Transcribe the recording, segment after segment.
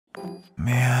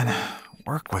Man,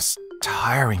 work was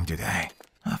tiring today.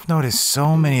 I've noticed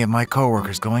so many of my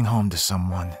coworkers going home to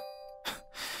someone.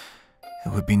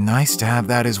 It would be nice to have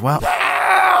that as well.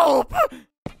 Help!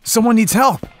 Someone needs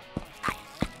help!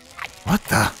 What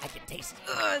the?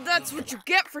 That's what you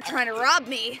get for trying to rob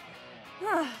me.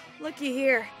 Looky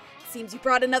here. Seems you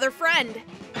brought another friend.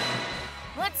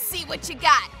 Let's see what you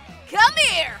got. Come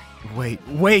here!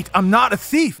 Wait, I'm not a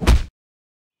thief!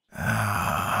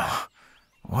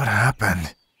 What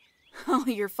happened? Oh,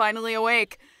 you're finally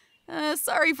awake.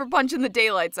 Sorry for punching the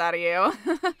daylights out of you.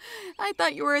 I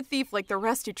thought you were a thief like the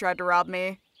rest who tried to rob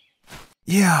me.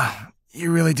 Yeah,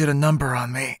 you really did a number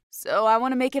on me. So I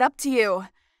want to make it up to you.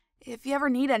 If you ever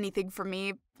need anything from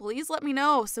me, please let me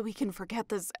know so we can forget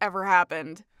this ever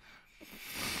happened.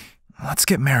 Let's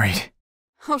get married.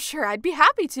 Oh, sure, I'd be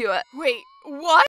happy to. Wait, what?